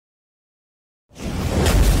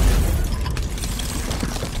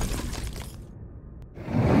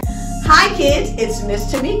Hi kids, it's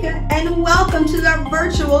Miss Tamika and welcome to the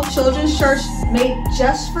virtual children's church made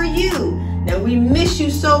just for you. Now we miss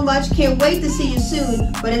you so much, can't wait to see you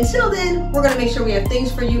soon, but until then, we're going to make sure we have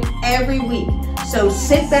things for you every week. So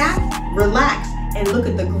sit back, relax, and look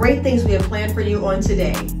at the great things we have planned for you on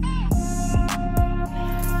today.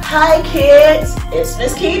 Hi kids, it's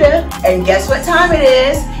Miss Keita, and guess what time it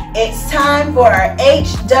is? It's time for our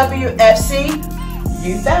HWFC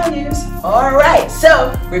Youth Values. All right,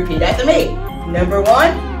 so repeat after me. Number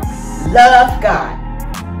 1, love God.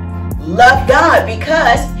 Love God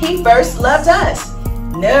because He first loved us.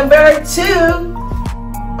 Number 2,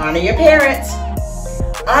 honor your parents.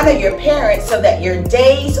 Honor your parents so that your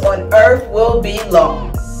days on earth will be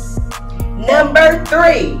long. Number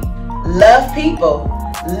 3, love people.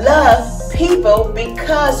 Love people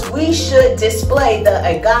because we should display the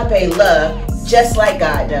agape love just like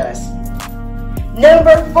God does.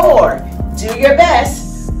 Number 4, do your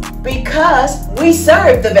best because we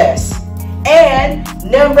serve the best. And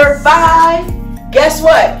number 5, guess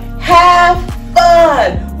what? Have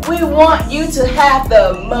fun. We want you to have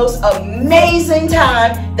the most amazing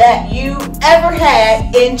time that you ever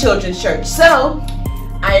had in children's church. So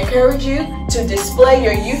I encourage you to display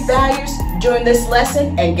your youth values during this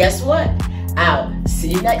lesson. And guess what? I'll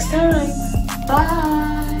see you next time.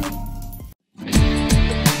 Bye.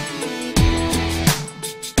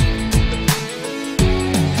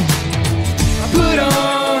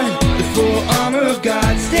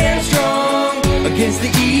 Stand strong against the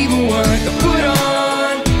evil one. Put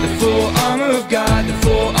on the full armor of God, the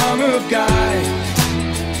full armor of God.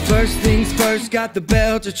 First things first, got the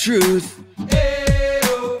belt of truth.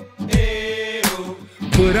 Ayo, ayo.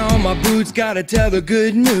 Put on my boots, gotta tell the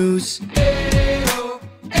good news. Ayo,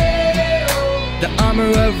 ayo. The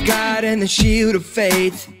armor of God and the shield of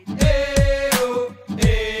faith. Ayo,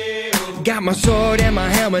 ayo. Got my sword and my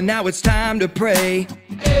helmet, now it's time to pray.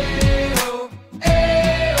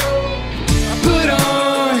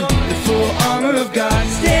 Of God,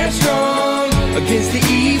 stand strong against the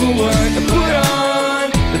evil one. Put on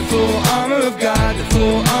the full armor of God, the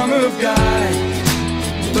full armor of God.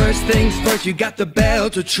 First things first, you got the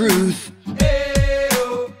belt of truth.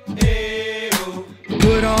 Ayo, ayo.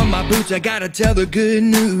 Put on my boots, I gotta tell the good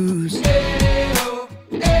news. Ayo,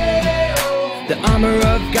 ayo. The armor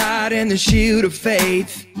of God and the shield of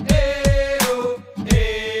faith. Ayo,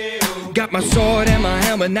 ayo. Got my sword and my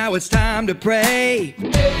helmet, now it's time to pray.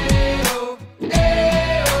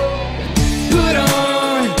 Put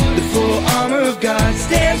on the full armor of God,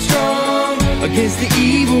 stand strong against the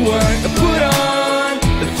evil one. Put on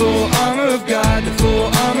the full armor of God, the full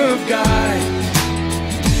armor of God.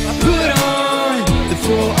 Put on the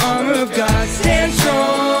full armor of God, stand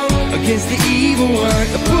strong against the evil one.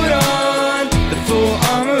 Put on the full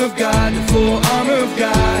armor of God, the full armor of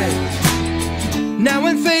God. Now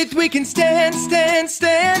in faith we can stand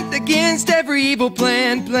against every evil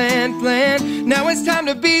plan. Now it's time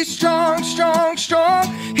to be strong.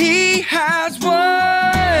 He has won.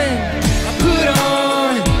 Put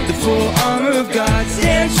on the full armor of God,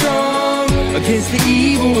 stand strong against the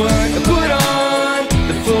evil one. Put on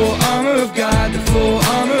the full armor of God, the full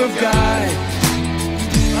armor of God.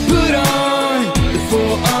 Put on the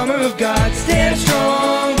full armor of God, stand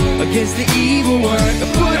strong against the evil one.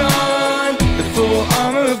 Put on the full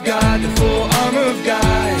armor of God, the full armor of God.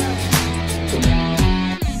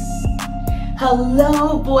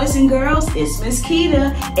 Hello, boys and girls. It's Miss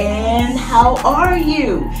Keita, and how are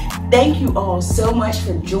you? Thank you all so much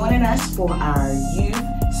for joining us for our youth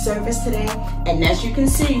service today. And as you can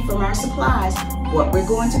see from our supplies, what we're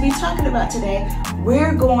going to be talking about today,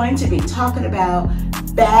 we're going to be talking about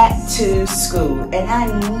back to school. And I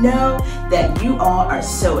know that you all are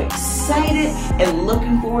so excited and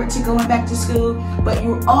looking forward to going back to school, but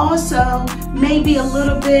you also may be a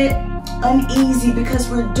little bit uneasy because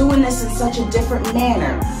we're doing this in such a different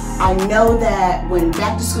manner. I know that when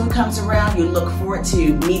back to school comes around, you look forward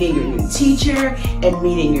to meeting your new teacher and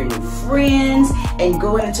meeting your new friends and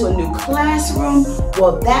going into a new classroom.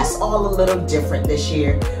 Well, that's all a little different this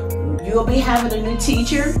year. You'll be having a new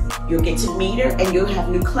teacher, you'll get to meet her, and you'll have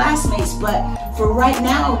new classmates, but for right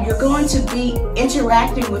now, you're going to be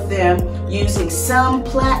interacting with them using some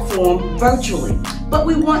platform virtually. But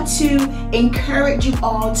we want to encourage you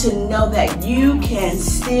all to know that you can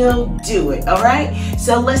still do it, all right?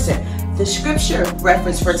 So listen, the scripture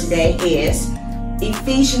reference for today is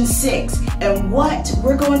Ephesians 6. And what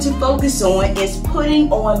we're going to focus on is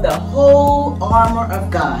putting on the whole armor of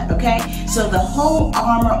God, okay? So the whole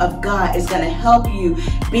armor of God is going to help you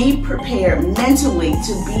be prepared mentally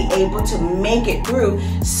to be able to make it through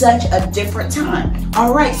such a different time.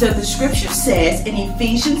 All right, so the scripture says in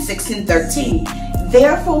Ephesians 6:13,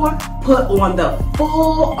 therefore put on the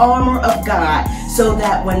full armor of God so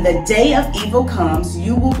that when the day of evil comes,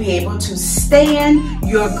 you will be able to stand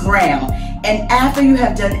your ground. And after you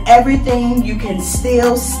have done everything, you can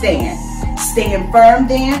still stand. Stand firm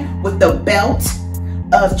then with the belt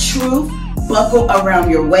of truth buckled around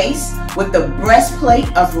your waist, with the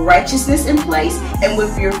breastplate of righteousness in place, and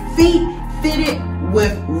with your feet fitted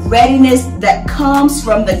with readiness that comes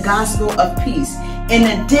from the gospel of peace.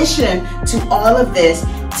 In addition to all of this,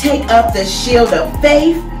 take up the shield of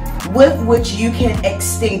faith with which you can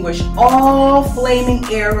extinguish all flaming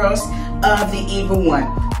arrows of the evil one.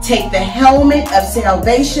 Take the helmet of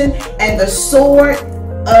salvation and the sword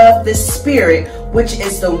of the Spirit, which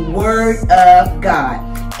is the word of God,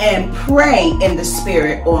 and pray in the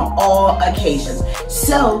Spirit on all occasions.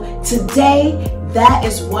 So today, that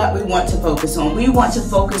is what we want to focus on. We want to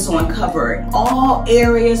focus on covering all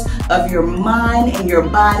areas of your mind and your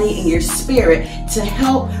body and your spirit to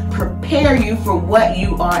help prepare you for what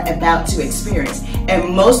you are about to experience.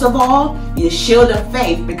 And most of all, your shield of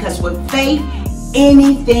faith, because with faith,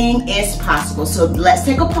 anything is possible. So let's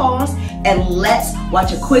take a pause and let's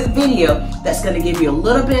watch a quick video that's going to give you a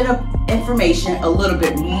little bit of information, a little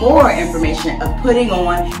bit more information of putting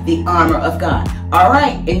on the armor of God. All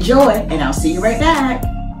right, enjoy, and I'll see you right back.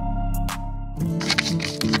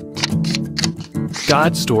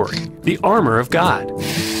 God's story, the armor of God.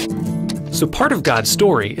 So part of God's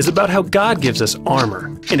story is about how God gives us armor,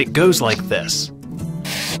 and it goes like this.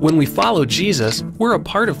 When we follow Jesus, we're a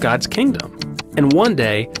part of God's kingdom. And one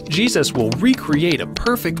day, Jesus will recreate a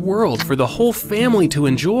perfect world for the whole family to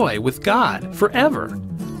enjoy with God forever.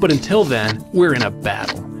 But until then, we're in a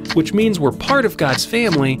battle, which means we're part of God's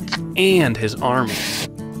family and His army.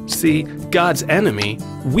 See, God's enemy,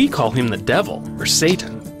 we call him the devil, or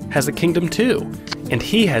Satan, has a kingdom too. And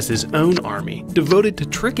he has his own army devoted to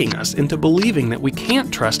tricking us into believing that we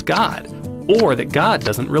can't trust God, or that God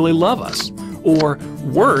doesn't really love us, or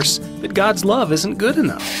worse, that God's love isn't good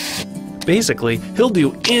enough. Basically, he'll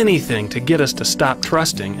do anything to get us to stop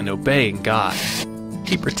trusting and obeying God.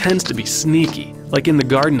 He pretends to be sneaky, like in the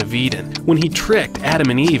Garden of Eden, when he tricked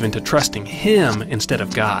Adam and Eve into trusting him instead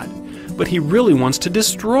of God. But he really wants to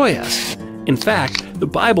destroy us. In fact, the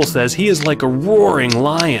Bible says he is like a roaring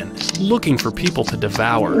lion, looking for people to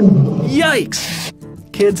devour. Yikes!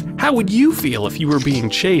 Kids, how would you feel if you were being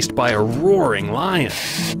chased by a roaring lion?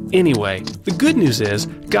 Anyway, the good news is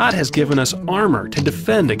God has given us armor to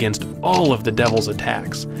defend against all of the devil's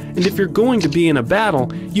attacks. And if you're going to be in a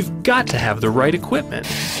battle, you've got to have the right equipment.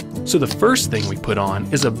 So the first thing we put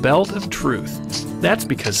on is a belt of truth. That's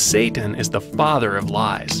because Satan is the father of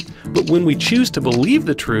lies. But when we choose to believe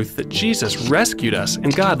the truth that Jesus rescued us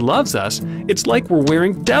and God loves us, it's like we're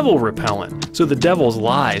wearing devil repellent, so the devil's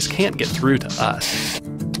lies can't get through to us.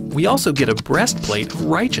 We also get a breastplate of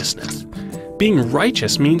righteousness. Being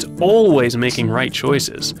righteous means always making right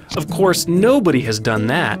choices. Of course, nobody has done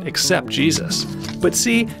that except Jesus. But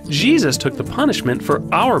see, Jesus took the punishment for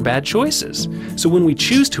our bad choices. So when we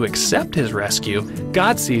choose to accept his rescue,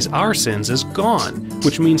 God sees our sins as gone,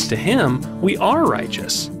 which means to him, we are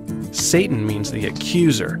righteous. Satan means the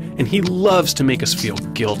accuser, and he loves to make us feel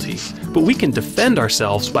guilty. But we can defend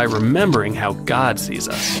ourselves by remembering how God sees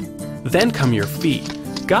us. Then come your feet.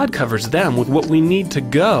 God covers them with what we need to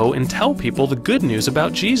go and tell people the good news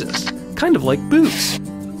about Jesus, kind of like boots.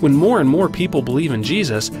 When more and more people believe in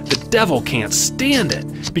Jesus, the devil can't stand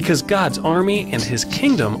it, because God's army and his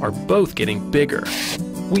kingdom are both getting bigger.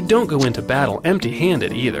 We don't go into battle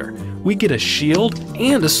empty-handed either. We get a shield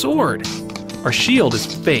and a sword. Our shield is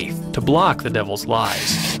faith to block the devil's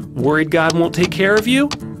lies. Worried God won't take care of you?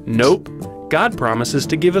 Nope. God promises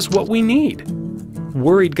to give us what we need.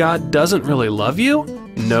 Worried God doesn't really love you?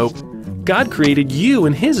 Nope. God created you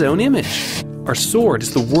in his own image. Our sword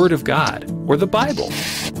is the Word of God, or the Bible.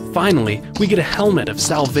 Finally, we get a helmet of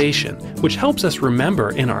salvation, which helps us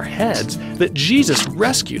remember in our heads that Jesus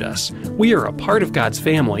rescued us. We are a part of God's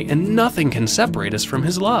family, and nothing can separate us from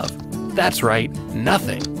his love. That's right,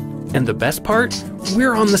 nothing. And the best part?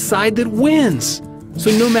 We're on the side that wins. So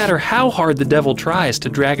no matter how hard the devil tries to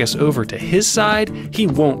drag us over to his side, he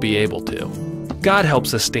won't be able to. God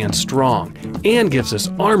helps us stand strong and gives us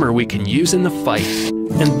armor we can use in the fight.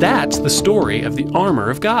 And that's the story of the armor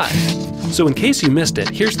of God. So in case you missed it,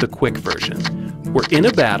 here's the quick version. We're in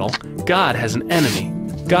a battle, God has an enemy.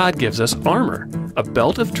 God gives us armor, a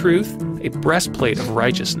belt of truth, a breastplate of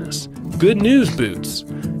righteousness, good news boots,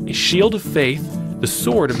 a shield of faith, the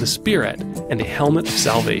sword of the Spirit, and a helmet of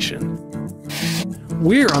salvation.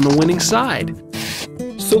 We're on the winning side.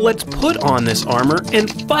 So let's put on this armor and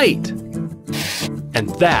fight. And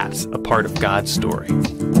that's a part of God's story.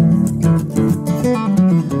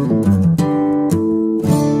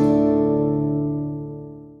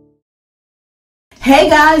 Hey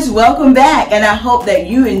guys, welcome back, and I hope that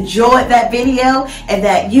you enjoyed that video and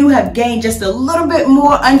that you have gained just a little bit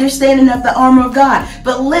more understanding of the armor of God.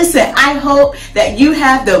 But listen, I hope that you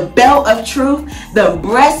have the belt of truth, the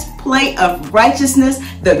breastplate of righteousness,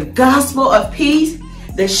 the gospel of peace,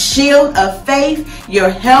 the shield of faith, your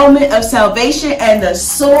helmet of salvation, and the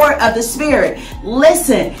sword of the Spirit.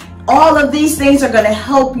 Listen, all of these things are going to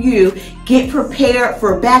help you get prepared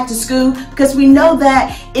for back to school, because we know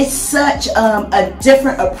that it's such a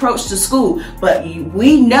different approach to school. But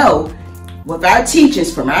we know with our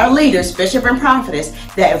teachers, from our leaders, bishop and prophetess,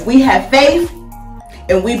 that if we have faith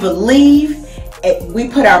and we believe, we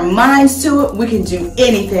put our minds to it, we can do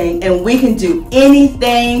anything, and we can do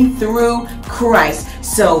anything through Christ.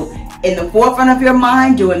 So in the forefront of your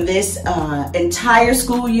mind during this entire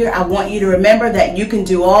school year, I want you to remember that you can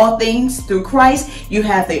do all things through Christ. You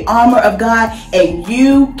have the armor of God, and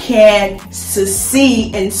you can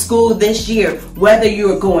succeed in school this year. Whether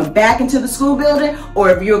you are going back into the school building or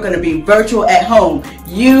if you're going to be virtual at home,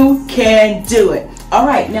 you can do it. All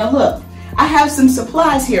right, now look, I have some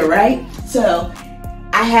supplies here, right? So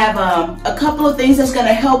I have a couple of things that's going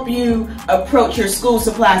to help you approach your school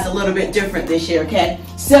supplies a little bit different this year, okay?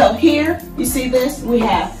 So here, you see this? We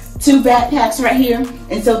have 2 backpacks right here.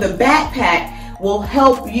 And so the backpack will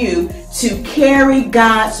help you to carry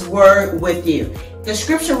God's word with you. The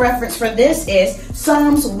scripture reference for this is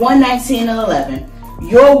Psalms 119:11.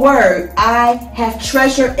 Your word I have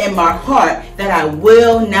treasured in my heart, that I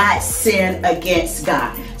will not sin against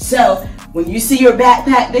God. So when you see your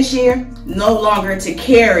backpack this year, no longer to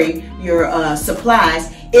carry your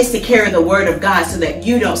supplies, it's to carry the word of God so that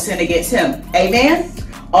you don't sin against him. Amen?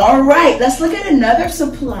 All right, let's look at another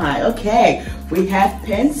supply. Okay, we have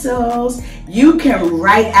pencils. You can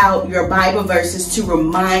write out your Bible verses to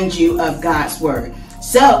remind you of God's word.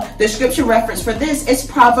 So the scripture reference for this is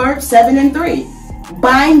Proverbs 7:3.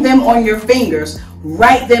 Bind them on your fingers,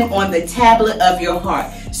 write them on the tablet of your heart.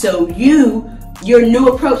 So your new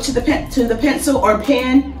approach to the pencil or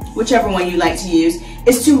pen, whichever one you like to use,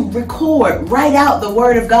 is to write out the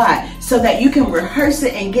word of God so that you can rehearse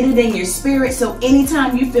it and get it in your spirit. So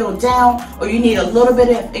anytime you feel down or you need a little bit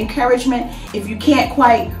of encouragement, if you can't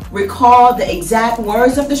quite recall the exact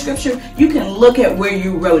words of the scripture, you can look at where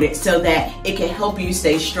you wrote it so that it can help you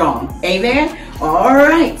stay strong. Amen? All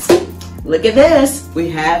right. Look at this. We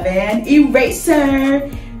have an eraser.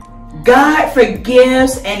 God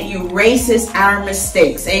forgives and erases our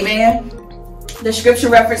mistakes. Amen. The scripture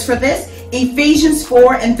reference for this, Ephesians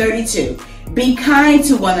 4:32. Be kind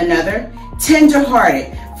to one another, tender-hearted,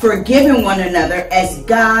 forgiving one another as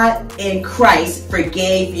God in Christ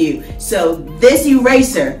forgave you. So this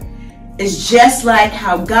eraser is just like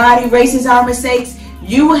how God erases our mistakes.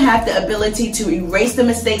 You will have the ability to erase the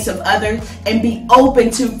mistakes of others and be open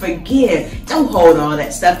to forgive. Don't hold all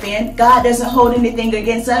that stuff in. God doesn't hold anything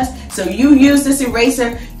against us. So you use this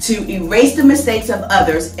eraser to erase the mistakes of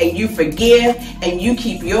others, and you forgive, and you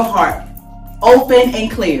keep your heart open and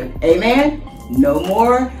clear. Amen? No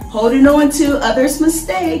more holding on to others'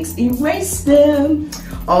 mistakes. Erase them.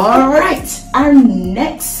 All right. Our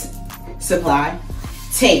next supply,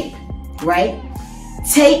 tape, right?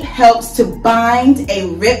 Tape helps to bind a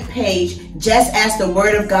ripped page just as the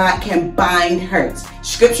word of God can bind hurts.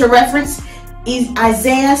 Scripture reference is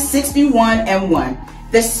Isaiah 61:1.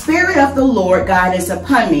 The Spirit of the Lord God is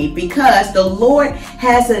upon me, because the Lord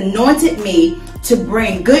has anointed me to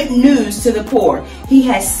bring good news to the poor. He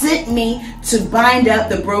has sent me to bind up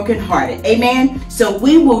the brokenhearted. Amen. So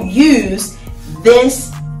we will use this,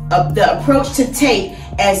 the approach to tape,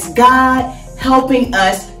 as God helping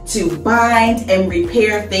us to bind and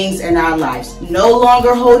repair things in our lives. No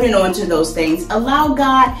longer holding on to those things. Allow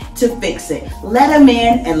God to fix it. Let him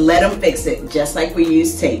in and let him fix it, just like we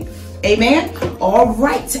use tape. Amen? All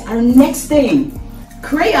right, our next thing,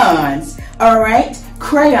 crayons. All right,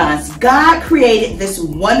 crayons. God created this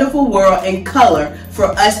wonderful world in color for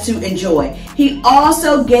us to enjoy. He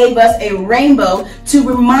also gave us a rainbow to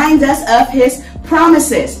remind us of his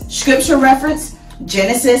promises. Scripture reference,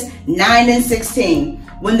 Genesis 9:16.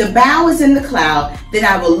 When the bow is in the cloud, then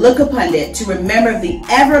I will look upon it to remember the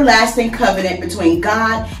everlasting covenant between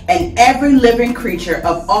God and every living creature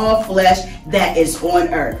of all flesh that is on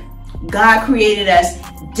earth. God created us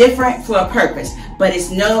different for a purpose, but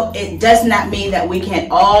it does not mean that we can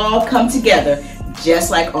all come together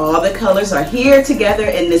just like all the colors are here together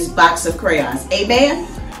in this box of crayons. Amen?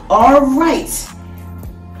 All right.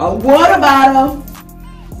 A water bottle.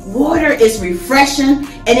 Water is refreshing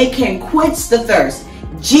and it can quench the thirst.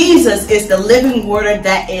 Jesus is the living water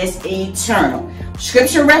that is eternal.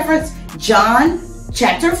 Scripture reference, John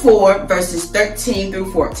chapter 4, verses 13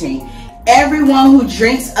 through 14. Everyone who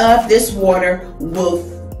drinks of this water will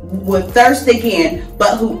thirst again,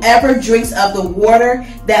 but whoever drinks of the water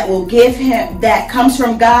that comes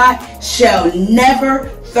from God shall never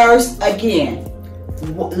thirst again.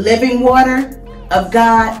 Living water of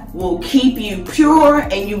God will keep you pure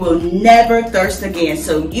and you will never thirst again.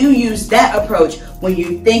 So you use that approach when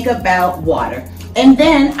you think about water. And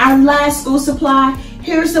then our last school supply,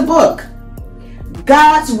 here's the book.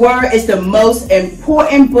 God's Word is the most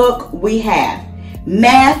important book we have.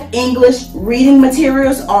 Math, English, reading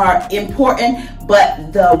materials are important,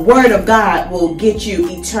 but the Word of God will get you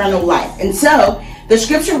eternal life. And so the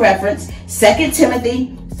scripture reference, 2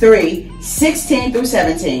 Timothy 3:16 through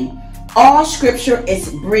 17. All scripture is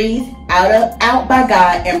breathed out by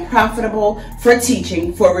God and profitable for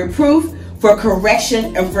teaching, for reproof, for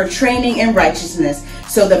correction, and for training in righteousness,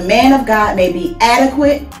 so the man of God may be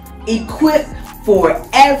adequate, equipped for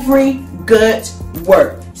every good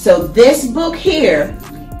work. So this book here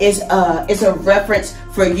is a reference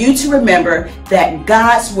for you to remember that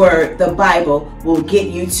God's Word, the Bible, will get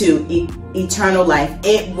you to eternal life.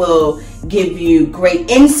 It will give you great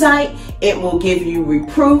insight. It will give you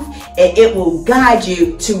reproof. And it will guide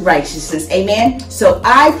you to righteousness. Amen. So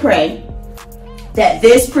I pray that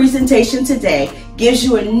this presentation today gives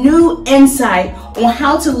you a new insight on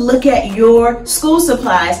how to look at your school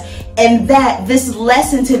supplies, and that this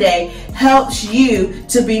lesson today helps you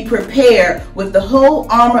to be prepared with the whole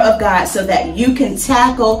armor of God so that you can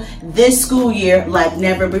tackle this school year like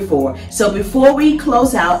never before. So before we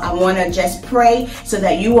close out, I want to just pray so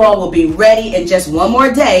that you all will be ready in just one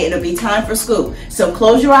more day. It'll be time for school. So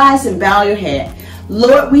close your eyes and bow your head.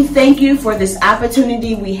 Lord, we thank you for this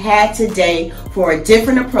opportunity we had today for a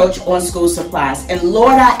different approach on school supplies. And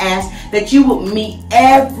Lord, I ask that you would meet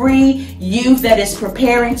every youth that is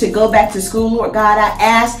preparing to go back to school. Lord God, I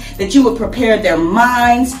ask that you would prepare their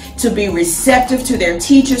minds to be receptive to their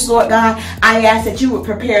teachers, Lord God. I ask that you would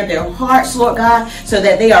prepare their hearts, Lord God, so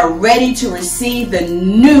that they are ready to receive the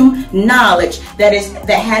new knowledge that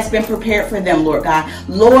has been prepared for them, Lord God.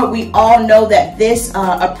 Lord, we all know that this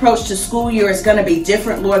approach to school year is going to be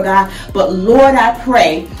different, Lord God. But Lord, I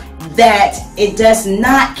pray that it does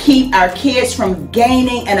not keep our kids from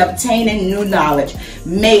gaining and obtaining new knowledge.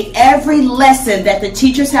 May every lesson that the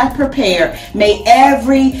teachers have prepared, may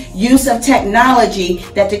every use of technology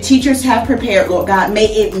that the teachers have prepared, Lord God, may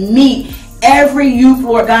it meet every youth,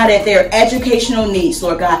 Lord God, at their educational needs,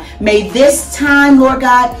 Lord God. May this time, Lord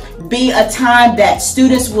God, be a time that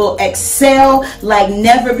students will excel like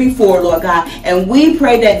never before, Lord God. And we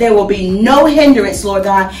pray that there will be no hindrance, Lord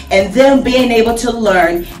God, and them being able to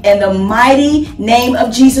learn. In the mighty name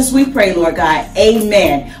of Jesus, we pray, Lord God.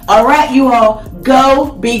 Amen. All right, you all,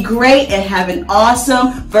 go, be great, and have an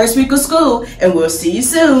awesome first week of school. And we'll see you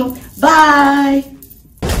soon. Bye.